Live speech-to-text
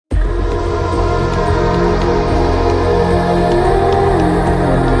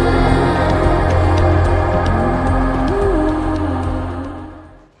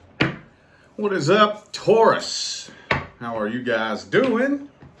is up, Taurus? How are you guys doing?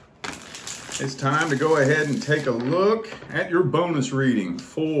 It's time to go ahead and take a look at your bonus reading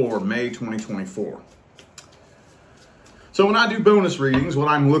for May 2024. So when I do bonus readings, what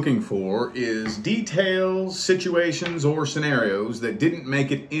I'm looking for is details, situations, or scenarios that didn't make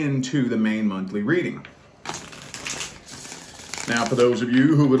it into the main monthly reading. Now, for those of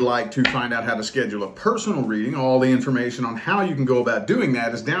you who would like to find out how to schedule a personal reading, all the information on how you can go about doing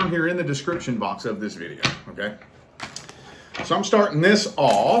that is down here in the description box of this video, okay? So I'm starting this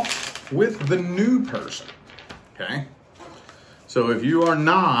off with the new person, okay? So if you are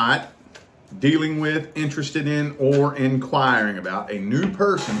not dealing with, interested in, or inquiring about a new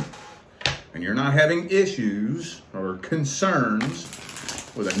person, and you're not having issues or concerns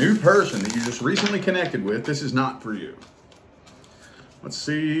with a new person that you just recently connected with, this is not for you. Let's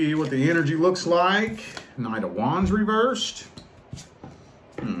see what the energy looks like. Knight of Wands reversed.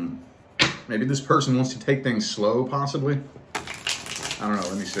 Maybe this person wants to take things slow, possibly. I don't know,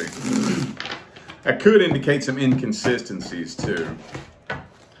 let me see. That could indicate some inconsistencies, too.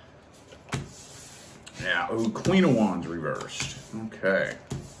 Yeah, ooh, Queen of Wands reversed. Okay.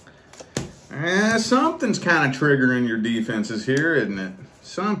 Something's kind of triggering your defenses here, isn't it?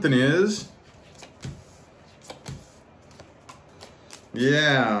 Something is.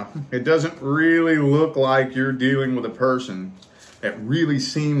 Yeah, it doesn't really look like you're dealing with a person that really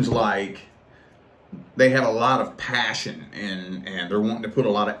seems like they have a lot of passion and they're wanting to put a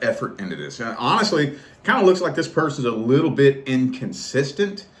lot of effort into this. And honestly, it kind of looks like this person's a little bit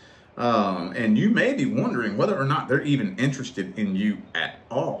inconsistent. And you may be wondering whether or not they're even interested in you at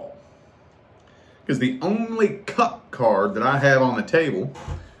all. Because the only cup card that I have on the table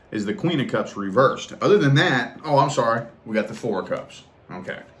is the Queen of Cups reversed. Other than that, oh, I'm sorry, we got the Four of Cups.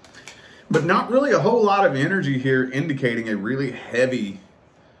 Okay. But not really a whole lot of energy here indicating a really heavy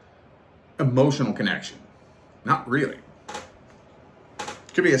emotional connection. Not really.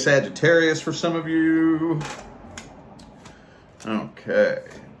 Could be a Sagittarius for some of you. Okay.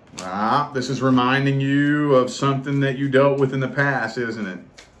 This is reminding you of something that you dealt with in the past, isn't it?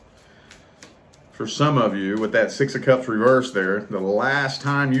 For some of you, with that Six of Cups reversed there, the last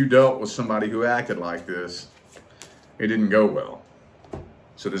time you dealt with somebody who acted like this, it didn't go well.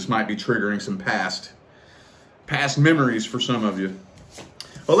 So this might be triggering some past memories for some of you.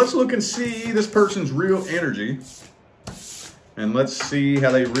 Well, let's look and see this person's real energy. And let's see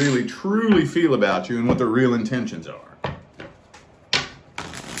how they really, truly feel about you and what their real intentions are.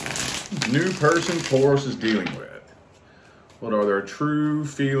 New person Taurus is dealing with. What are their true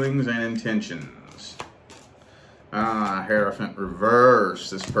feelings and intentions? Hierophant reverse.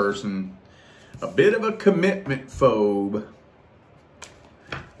 This person, a bit of a commitment phobe.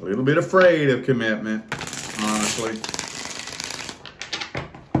 A little bit afraid of commitment, honestly.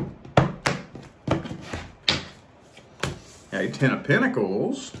 Okay, Ten of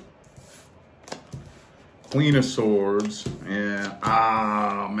Pentacles. Queen of Swords.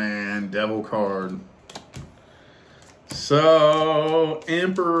 Yeah. Man, Devil card. So,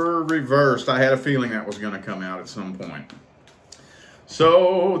 Emperor reversed. I had a feeling that was going to come out at some point.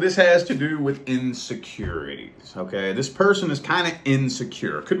 So, this has to do with insecurities, okay? This person is kind of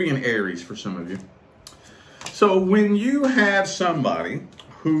insecure. Could be an Aries for some of you. So, when you have somebody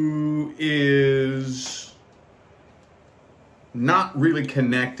who is not really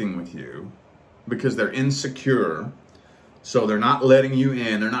connecting with you because they're insecure, so they're not letting you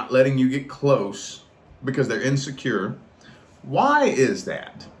in, they're not letting you get close because they're insecure. Why is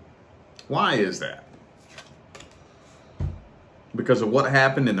that? Why is that? Because of what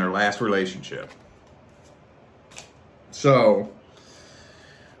happened in their last relationship. So,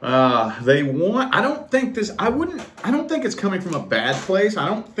 they want, I don't think it's coming from a bad place. I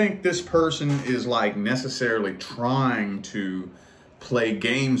don't think this person is like necessarily trying to play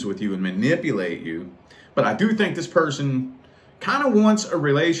games with you and manipulate you. But I do think this person kind of wants a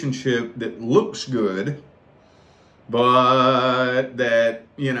relationship that looks good, but that,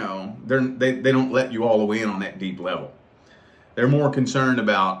 you know, they don't let you all the way in on that deep level. They're more concerned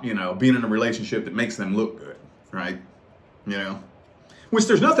about, you know, being in a relationship that makes them look good, right? You know, which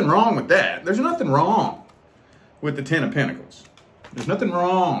there's nothing wrong with that. There's nothing wrong with the Ten of Pentacles. There's nothing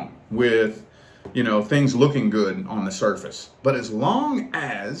wrong with, you know, things looking good on the surface. But as long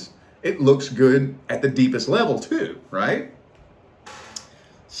as it looks good at the deepest level too, right?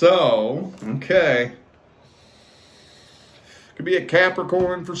 So, okay. Could be a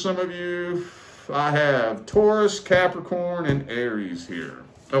Capricorn for some of you. I have Taurus, Capricorn, and Aries here.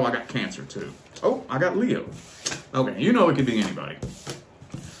 Oh, I got Cancer too. Oh, I got Leo. Okay, you know it could be anybody.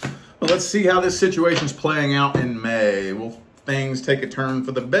 Well, let's see how this situation's playing out in May. We'll things take a turn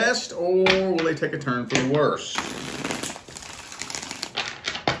for the best, or will they take a turn for the worse?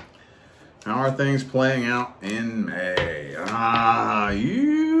 How are things playing out in May?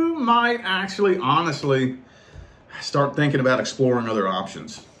 You might actually, honestly, start thinking about exploring other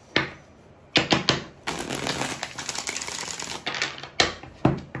options.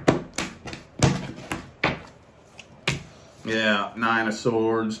 Yeah, Nine of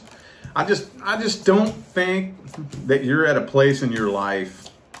Swords. I just don't think that you're at a place in your life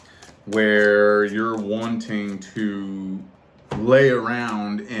where you're wanting to lay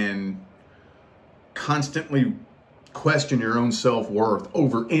around and constantly question your own self-worth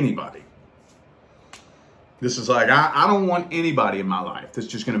over anybody. This is like, I don't want anybody in my life that's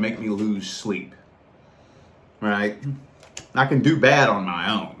just going to make me lose sleep. Right? I can do bad on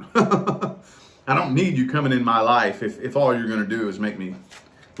my own. I don't need you coming in my life if all you're going to do is make me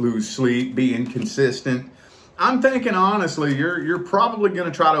lose sleep, be inconsistent. I'm thinking, honestly, you're probably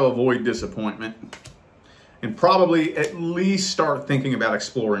going to try to avoid disappointment and probably at least start thinking about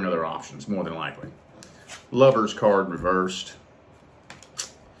exploring other options, more than likely. Lover's card reversed.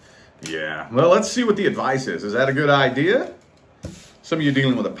 Yeah, well, let's see what the advice is. Is that a good idea? Some of you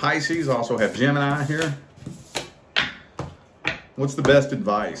dealing with a Pisces also have Gemini here. What's the best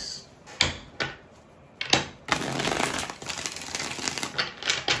advice?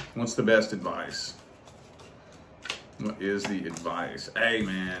 What's the best advice? What is the advice? Hey,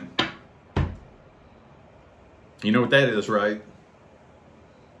 man. You know what that is, right?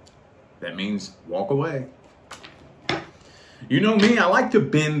 That means walk away. You know me, I like to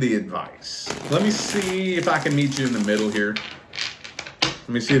bend the advice. Let me see if I can meet you in the middle here. Let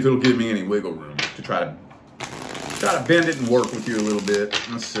me see if it'll give me any wiggle room to try to bend it and work with you a little bit.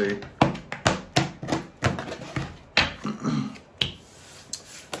 Let's see.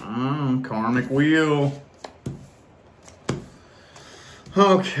 Karmic wheel.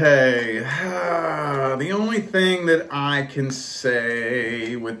 Okay. The only thing that I can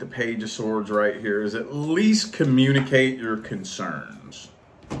say with the Page of Swords right here is at least communicate your concerns.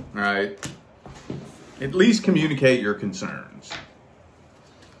 All right? At least communicate your concerns.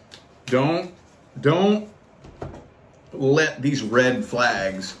 Don't let these red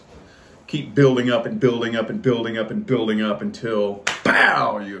flags keep building up and building up and building up and building up until,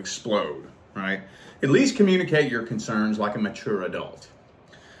 pow, you explode, right? At least communicate your concerns like a mature adult.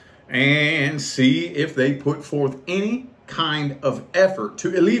 And see if they put forth any kind of effort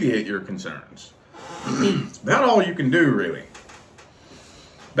to alleviate your concerns. It's about all you can do, really.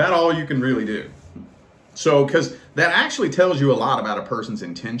 About all you can really do. So, because that actually tells you a lot about a person's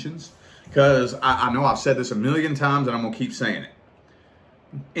intentions. Because I know I've said this a million times and I'm going to keep saying it.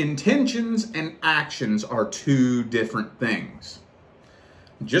 Intentions and actions are two different things.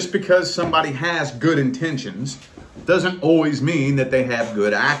 Just because somebody has good intentions doesn't always mean that they have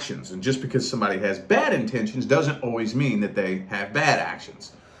good actions. And just because somebody has bad intentions doesn't always mean that they have bad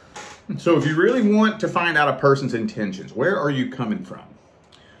actions. So if you really want to find out a person's intentions, where are you coming from?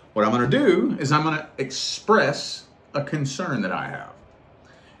 What I'm going to do is I'm going to express a concern that I have.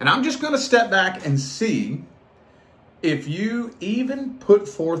 And I'm just going to step back and see if you even put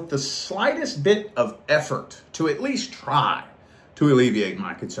forth the slightest bit of effort to at least try to alleviate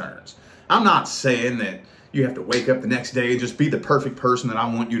my concerns. I'm not saying that you have to wake up the next day and just be the perfect person that I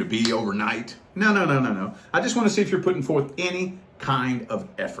want you to be overnight. No. I just want to see if you're putting forth any kind of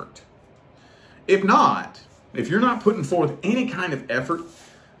effort. If not, if you're not putting forth any kind of effort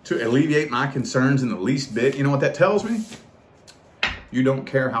to alleviate my concerns in the least bit, you know what that tells me? You don't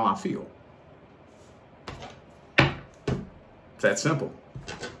care how I feel. It's that simple.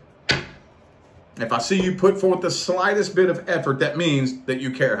 If I see you put forth the slightest bit of effort, that means that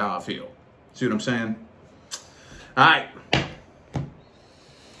you care how I feel. See what I'm saying? All right.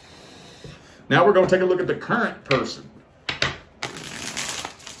 Now we're going to take a look at the current person.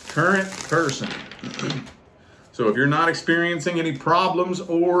 Current person. So if you're not experiencing any problems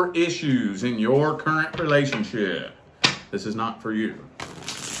or issues in your current relationship, this is not for you.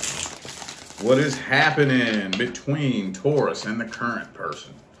 What is happening between Taurus and the current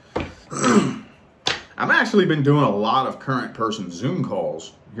person? I've actually been doing a lot of current person Zoom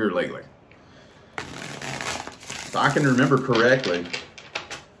calls here lately. If I can remember correctly,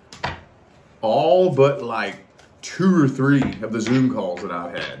 all but like 2 or 3 of the Zoom calls that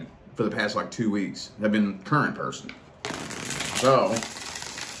I've had for the past like 2 weeks have been current person. So,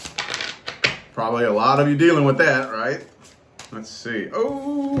 probably a lot of you dealing with that, right? Let's see.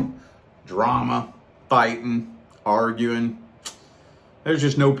 Oh, drama, fighting, arguing. There's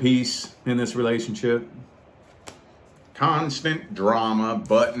just no peace in this relationship. Constant drama,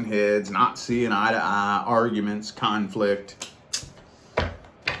 button heads, not seeing eye to eye, arguments, conflict.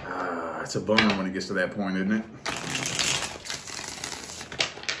 That's a bummer when it gets to that point, isn't it?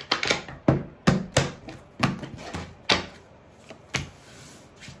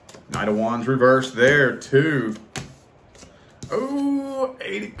 Knight of Wands reversed there, too. Oh,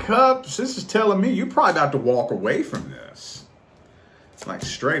 8 of Cups. This is telling me you're probably about to walk away from this. Like,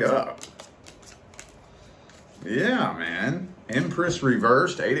 straight up. Yeah, man. Empress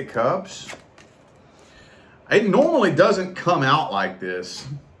reversed, 8 of Cups. It normally doesn't come out like this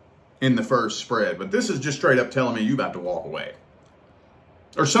in the first spread, but this is just straight up telling me you're about to walk away.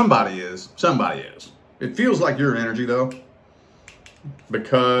 Or somebody is. Somebody is. It feels like your energy, though,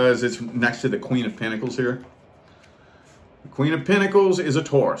 because it's next to the Queen of Pentacles here. The Queen of Pentacles is a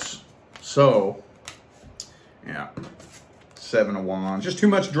Taurus. So, yeah. 7 of Wands. Just too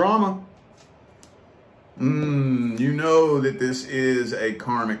much drama. You know that this is a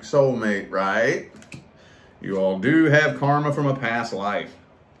karmic soulmate, right? You all do have karma from a past life.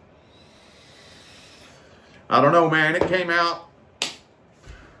 I don't know, man. It came out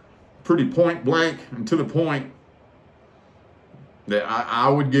pretty point blank and to the point that I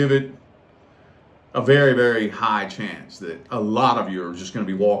would give it a very, very high chance that a lot of you are just going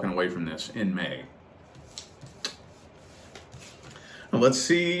to be walking away from this in May. Now let's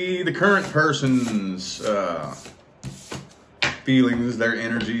see the current person's feelings, their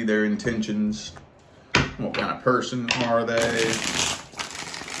energy, their intentions. What kind of person are they?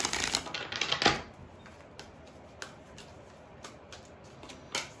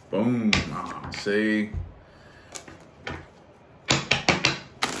 Boom. See?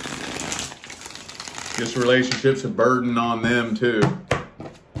 This relationship's a burden on them, too.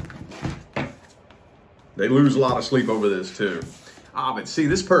 They lose a lot of sleep over this, too. But see,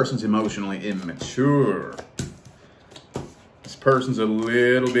 this person's emotionally immature. This person's a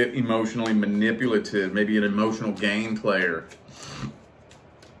little bit emotionally manipulative, maybe an emotional game player.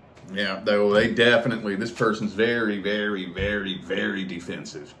 Yeah, though they definitely, this person's very, very, very, very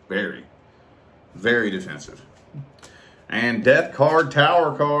defensive. Very, very defensive. And Death card,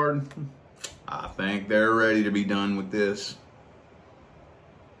 Tower card. I think they're ready to be done with this.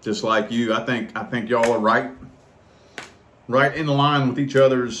 Just like you, I think y'all are right in line with each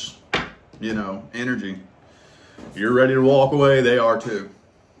other's, you know, energy. You're ready to walk away. They are too.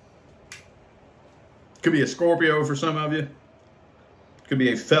 Could be a Scorpio for some of you. Could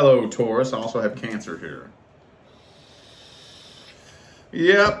be a fellow Taurus. I also have Cancer here.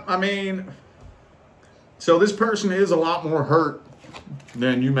 Yep, I mean, so this person is a lot more hurt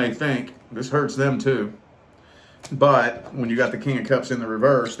than you may think. This hurts them too. But when you got the King of Cups in the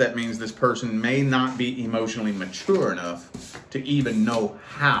reverse, that means this person may not be emotionally mature enough to even know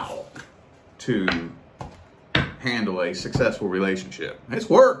how to handle a successful relationship. It's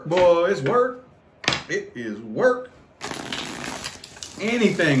work, boys, work. It is work.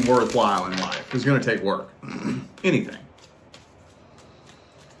 Anything worthwhile in life is going to take work. Anything.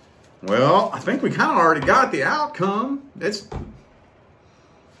 Well, I think we kind of already got the outcome. It's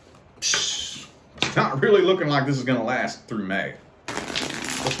not really looking like this is going to last through May.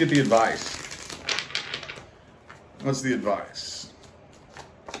 Let's get the advice. What's the advice?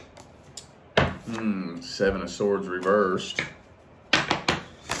 7 of Swords reversed.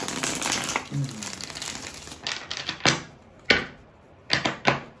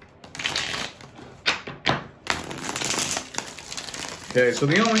 Okay, so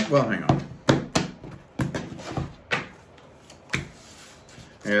the only, well, hang on.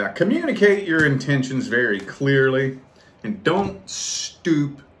 Yeah, communicate your intentions very clearly and don't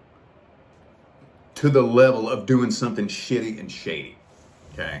stoop to the level of doing something shitty and shady.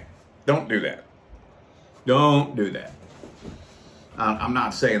 Okay? Don't do that. Don't do that. I'm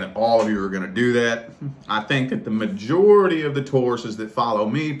not saying that all of you are going to do that. I think that the majority of the Tauruses that follow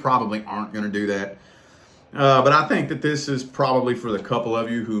me probably aren't going to do that. But I think that this is probably for the couple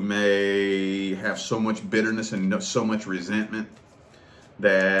of you who may have so much bitterness and so much resentment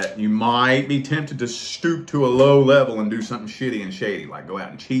that you might be tempted to stoop to a low level and do something shitty and shady, like go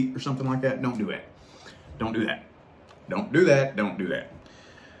out and cheat or something like that. Don't do that. Don't do that. Don't do that. Don't do that.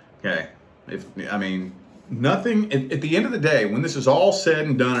 Okay? Nothing, at the end of the day, when this is all said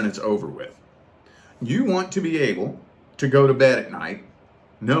and done and it's over with, you want to be able to go to bed at night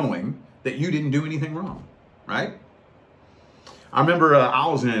knowing that you didn't do anything wrong, right? I remember I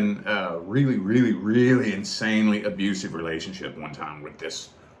was in a really, really, really insanely abusive relationship one time with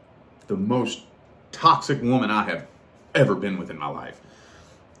the most toxic woman I have ever been with in my life.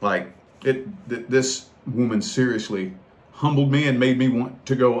 Like, this woman seriously humbled me and made me want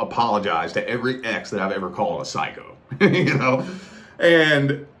to go apologize to every ex that I've ever called a psycho, you know?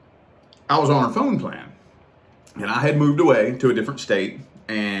 And I was on her phone plan, and I had moved away to a different state,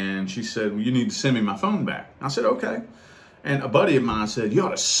 And she said, well, you need to send me my phone back. I said, okay. And a buddy of mine said, you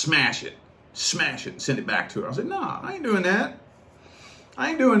ought to smash it and send it back to her. I said, no, I ain't doing that. I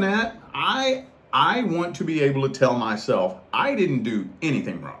ain't doing that. I want to be able to tell myself I didn't do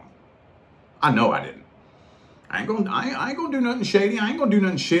anything wrong. I know I didn't. I ain't gonna do nothing shady. I ain't gonna do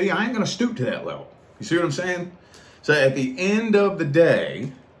nothing shitty. I ain't gonna stoop to that level. You see what I'm saying? So at the end of the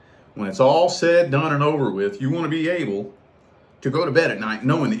day, when it's all said, done, and over with, you want to be able to go to bed at night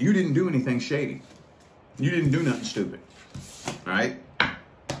knowing that you didn't do anything shady. You didn't do nothing stupid. Right?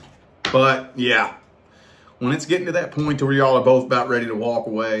 But yeah, when it's getting to that point to where y'all are both about ready to walk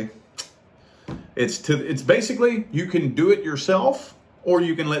away, it's basically you can do it yourself or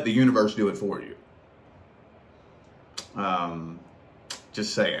you can let the universe do it for you.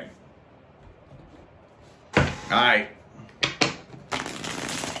 Just saying. All right.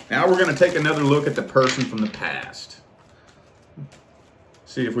 Now we're going to take another look at the person from the past.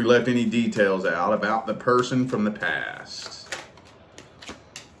 See if we left any details out about the person from the past.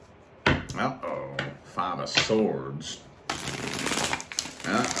 Uh-oh. 5 of Swords.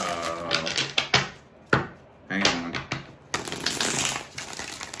 Uh-oh. Hang on.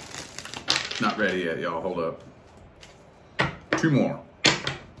 Not ready yet, y'all. Hold up. 2 more.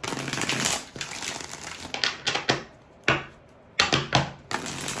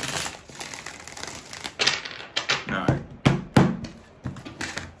 All right.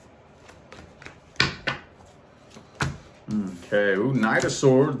 Okay, ooh, Knight of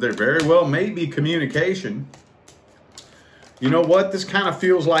Swords. There very well may be communication. You know what? This kind of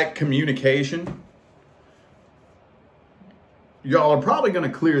feels like communication. Y'all are probably going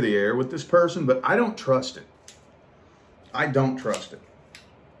to clear the air with this person, but I don't trust it. I don't trust it.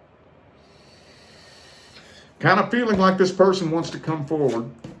 Kind of feeling like this person wants to come forward,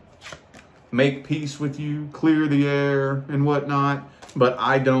 make peace with you, clear the air and whatnot, but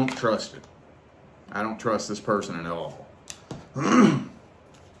I don't trust it. I don't trust this person at all. Kind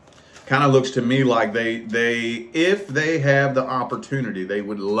of looks to me like if they have the opportunity, they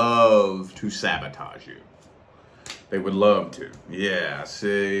would love to sabotage you. They would love to. Yeah,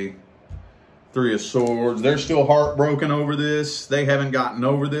 see? 3 of Swords. They're still heartbroken over this. They haven't gotten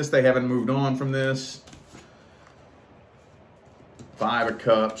over this. They haven't moved on from this. 5 of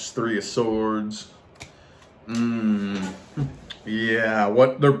Cups, 3 of Swords. Yeah,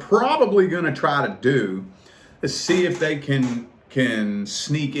 what they're probably going to try to do is see if they can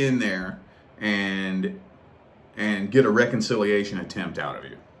sneak in there and get a reconciliation attempt out of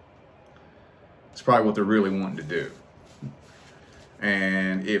you. It's probably what they're really wanting to do.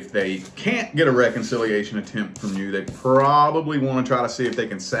 And if they can't get a reconciliation attempt from you, they probably want to try to see if they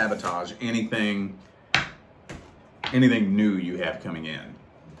can sabotage anything new you have coming in.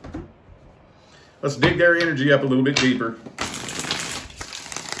 Let's dig their energy up a little bit deeper.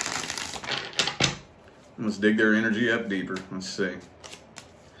 Let's dig their energy up deeper. Let's see.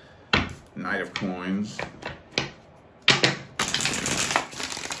 Knight of Coins.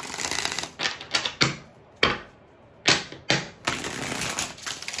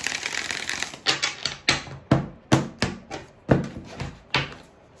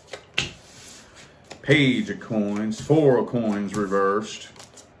 Page of Coins, 4 of Coins reversed.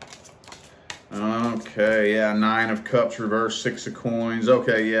 Okay, yeah, 9 of Cups reversed, 6 of Coins.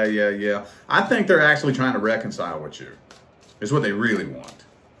 Okay, yeah. I think they're actually trying to reconcile with you. Is what they really want.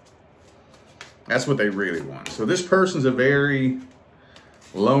 That's what they really want. So this person's a very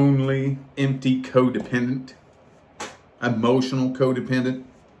lonely, empty codependent, emotional codependent.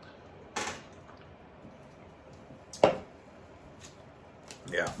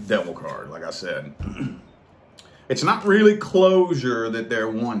 Yeah, Devil card, like I said. It's not really closure that they're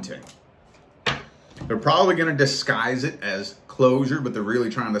wanting. They're probably going to disguise it as closure, but they're really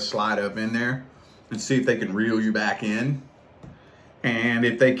trying to slide up in there and see if they can reel you back in. And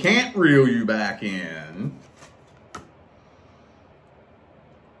if they can't reel you back in,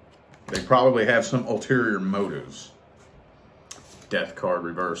 they probably have some ulterior motives. Death card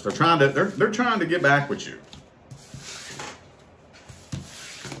reversed. They're trying to get back with you.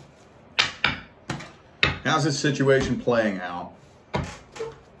 How's this situation playing out?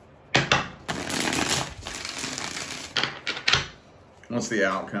 What's the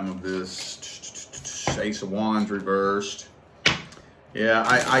outcome of this? Ace of Wands reversed. Yeah,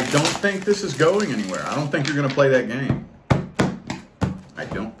 I don't think this is going anywhere. I don't think you're going to play that game. I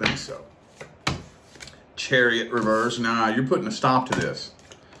don't think so. Chariot reversed. Nah, you're putting a stop to this.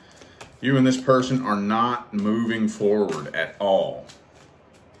 You and this person are not moving forward at all.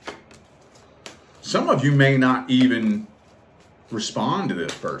 Some of you may not even respond to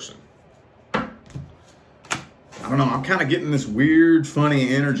this person. I don't know, I'm kind of getting this weird, funny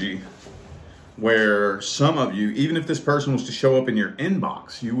energy where some of you, even if this person was to show up in your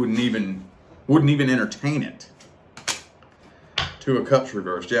inbox, you wouldn't even entertain it. Two of Cups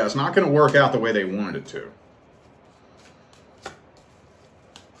reversed. Yeah, it's not going to work out the way they wanted it to.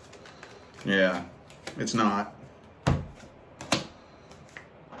 Yeah, it's not.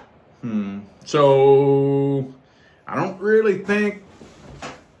 So, I don't really think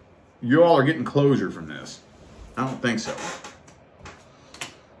you all are getting closure from this. I don't think so.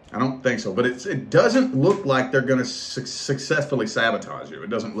 I don't think so. But it doesn't look like they're going to successfully sabotage you. It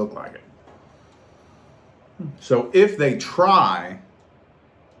doesn't look like it. So if they try,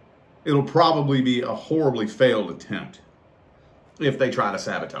 it'll probably be a horribly failed attempt if they try to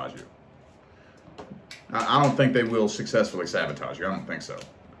sabotage you. I don't think they will successfully sabotage you. I don't think so.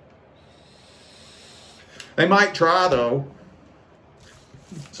 They might try, though.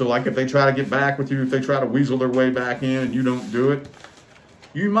 So, like, if they try to get back with you, if they try to weasel their way back in and you don't do it,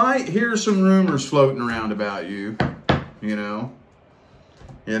 you might hear some rumors floating around about you, you know.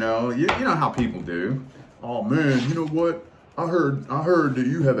 You know how people do. Oh man, you know what? I heard that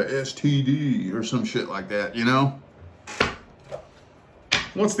you have a STD or some shit like that, you know?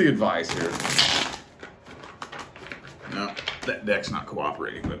 What's the advice here? No, that deck's not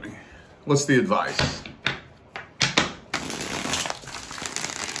cooperating with me. What's the advice?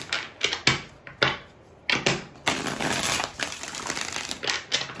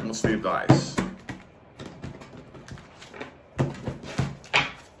 What's the advice?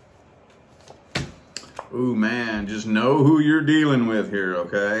 Ooh, man, just know who you're dealing with here,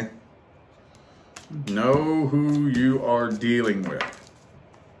 okay? Know who you are dealing with.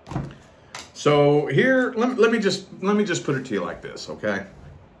 So here, let me just put it to you like this, okay?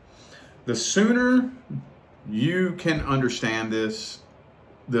 The sooner you can understand this,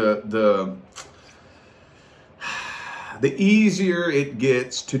 the easier it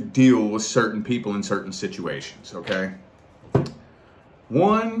gets to deal with certain people in certain situations, okay?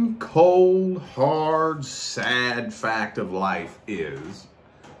 One cold, hard, sad fact of life is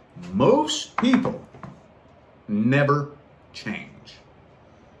most people never change.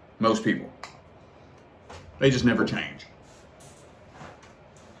 Most people. They just never change.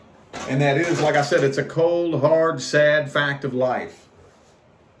 And that is, like I said, it's a cold, hard, sad fact of life.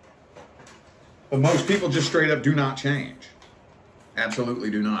 But most people just straight up do not change.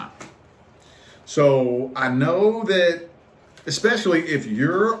 Absolutely do not. So I know that, especially if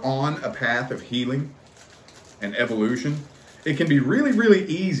you're on a path of healing and evolution, it can be really, really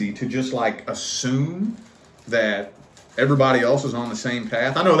easy to just like assume that everybody else is on the same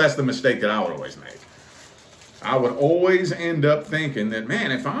path. I know that's the mistake that I would always make. I would always end up thinking that,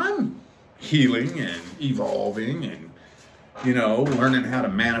 man, if I'm healing and evolving and, you know, learning how to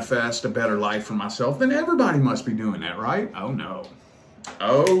manifest a better life for myself, then everybody must be doing that, right? Oh, no.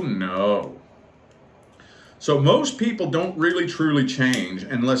 Oh, no. So most people don't really truly change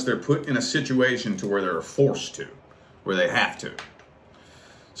unless they're put in a situation to where they're forced to, where they have to.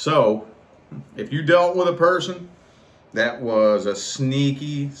 So if you dealt with a person that was a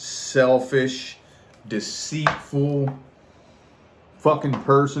sneaky, selfish, deceitful fucking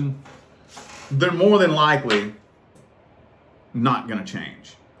person, they're more than likely not going to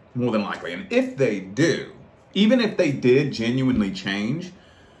change. More than likely. And if they do, even if they did genuinely change,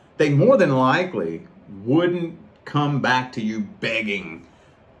 they more than likely wouldn't come back to you begging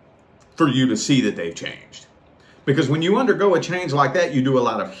for you to see that they've changed. Because when you undergo a change like that, you do a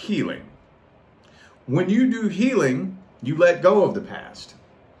lot of healing. When you do healing, you let go of the past.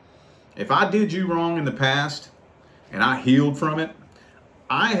 If I did you wrong in the past and I healed from it,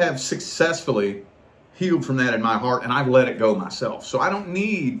 I have successfully healed from that in my heart and I've let it go myself. So I don't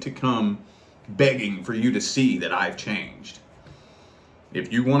need to come begging for you to see that I've changed.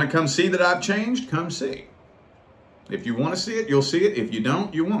 If you want to come see that I've changed, come see. If you want to see it, you'll see it. If you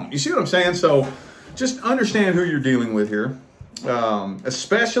don't, you won't. You see what I'm saying? So just understand who you're dealing with here.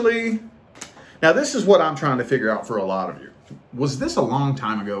 Especially, now this is what I'm trying to figure out for a lot of you. Was this a long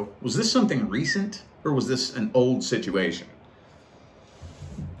time ago? Was this something recent? Or was this an old situation?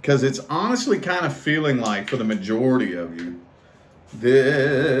 Because it's honestly kind of feeling like, for the majority of you,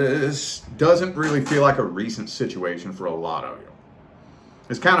 this doesn't really feel like a recent situation for a lot of you.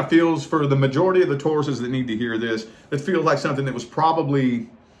 This kind of feels, for the majority of the Tauruses that need to hear this, it feels like something that was probably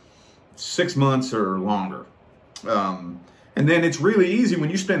 6 months or longer. And then it's really easy when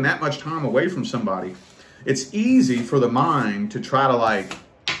you spend that much time away from somebody, it's easy for the mind to try to like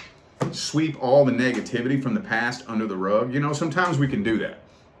sweep all the negativity from the past under the rug. You know, sometimes we can do that.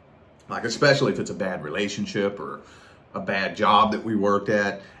 Like, especially if it's a bad relationship or a bad job that we worked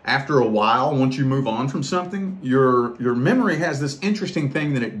at. After a while, once you move on from something, your memory has this interesting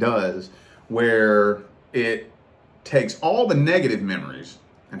thing that it does where it takes all the negative memories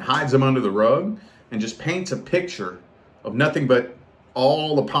and hides them under the rug and just paints a picture of nothing but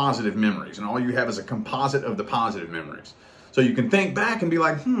all the positive memories. And all you have is a composite of the positive memories. So you can think back and be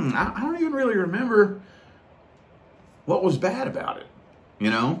like, I don't even really remember what was bad about it, you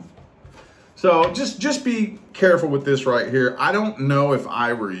know? So just be careful with this right here. I don't know if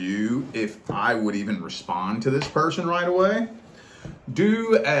I were you, if I would even respond to this person right away.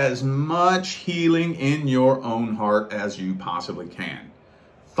 Do as much healing in your own heart as you possibly can.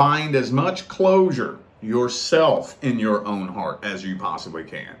 Find as much closure yourself in your own heart as you possibly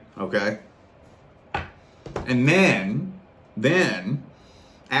can, okay? And then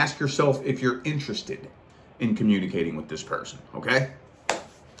ask yourself if you're interested in communicating with this person, okay?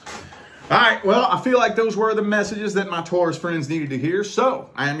 All right, well, I feel like those were the messages that my Taurus friends needed to hear, so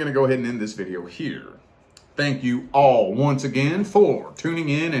I am going to go ahead and end this video here. Thank you all once again for tuning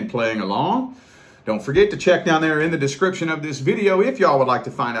in and playing along. Don't forget to check down there in the description of this video if y'all would like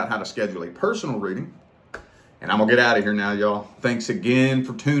to find out how to schedule a personal reading. And I'm going to get out of here now, y'all. Thanks again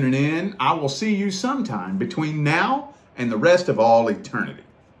for tuning in. I will see you sometime between now and the rest of all eternity.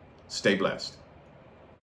 Stay blessed.